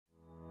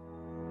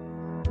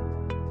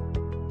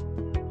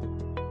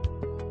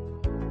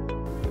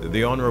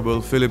the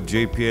Honorable Philip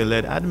J.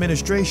 Pierre-led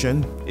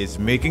administration is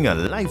making a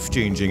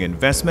life-changing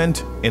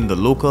investment in the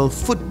local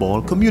football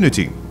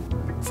community.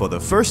 For the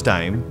first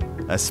time,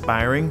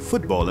 aspiring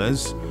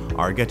footballers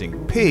are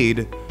getting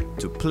paid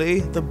to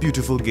play the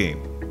beautiful game.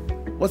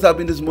 What's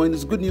happening this morning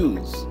is good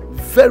news,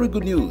 very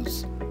good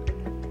news.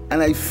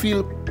 And I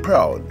feel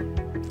proud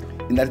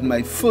in that in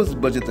my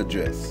first budget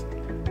address,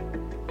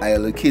 I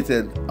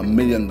allocated $1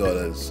 million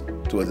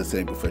towards the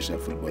semi-professional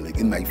football league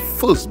in my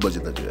first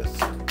budget address.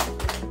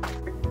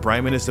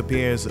 Prime Minister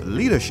Pierre's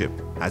leadership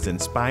has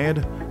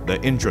inspired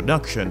the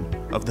introduction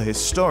of the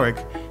historic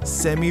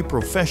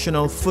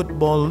semi-professional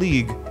football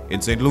league in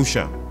Saint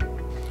Lucia.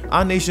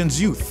 Our nation's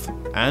youth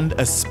and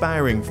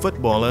aspiring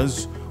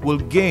footballers will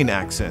gain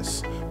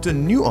access to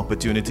new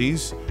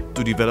opportunities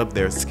to develop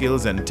their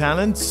skills and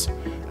talents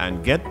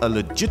and get a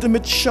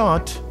legitimate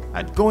shot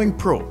at going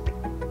pro.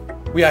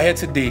 We are here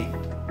today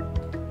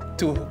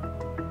to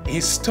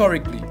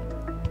historically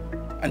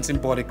and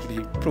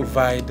symbolically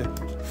provide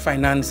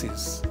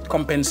finances,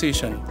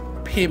 compensation,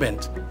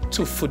 payment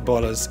to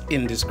footballers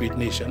in this great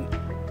nation.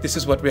 This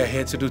is what we are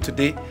here to do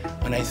today,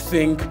 and I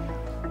think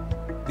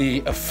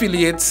the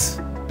affiliates,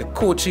 the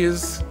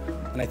coaches,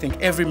 and I think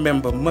every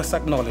member must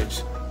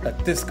acknowledge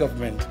that this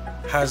government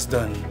has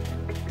done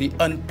the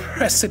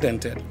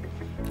unprecedented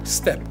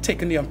step,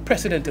 taken the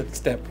unprecedented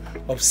step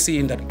of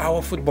seeing that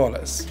our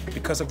footballers,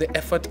 because of the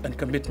effort and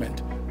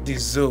commitment,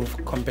 deserve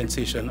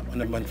compensation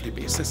on a monthly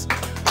basis.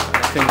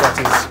 I think that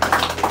is...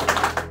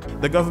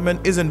 The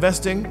government is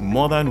investing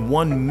more than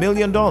 $1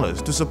 million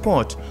to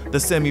support the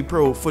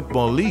Semi-Pro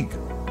Football League.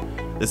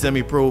 The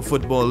Semi-Pro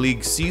Football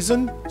League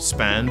season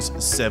spans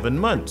 7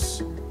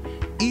 months.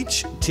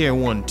 Each Tier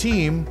 1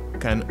 team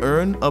can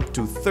earn up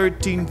to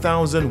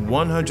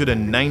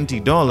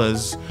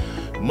 $13,190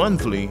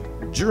 monthly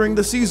during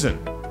the season.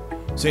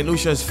 St.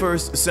 Lucia's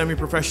first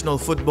semi-professional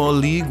football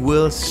league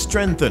will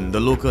strengthen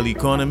the local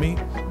economy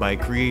by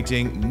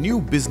creating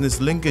new business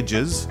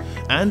linkages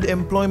and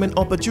employment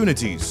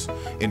opportunities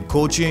in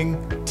coaching,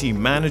 team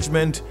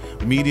management,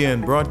 media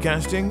and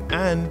broadcasting,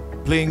 and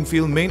playing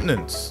field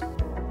maintenance.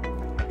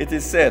 It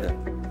is said,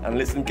 and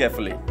listen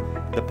carefully,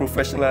 the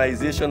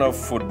professionalization of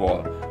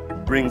football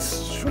brings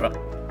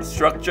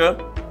structure,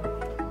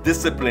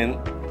 discipline,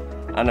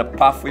 and a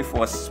pathway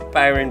for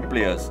aspiring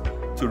players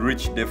to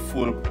reach their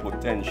full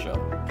potential.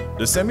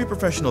 The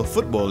Semi-Professional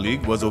Football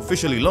League was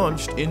officially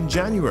launched in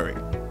January.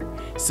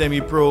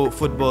 Semi-Pro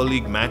Football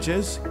League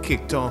matches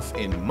kicked off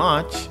in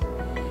March,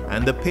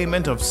 and the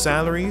payment of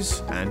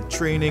salaries and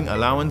training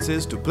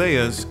allowances to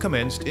players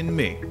commenced in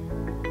May.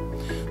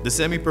 The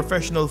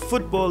Semi-Professional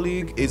Football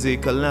League is a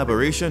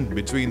collaboration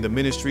between the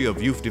Ministry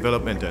of Youth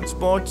Development and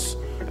Sports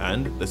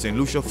and the St.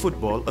 Lucia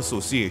Football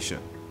Association.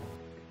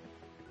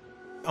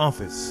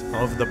 Office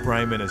of the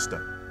Prime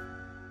Minister.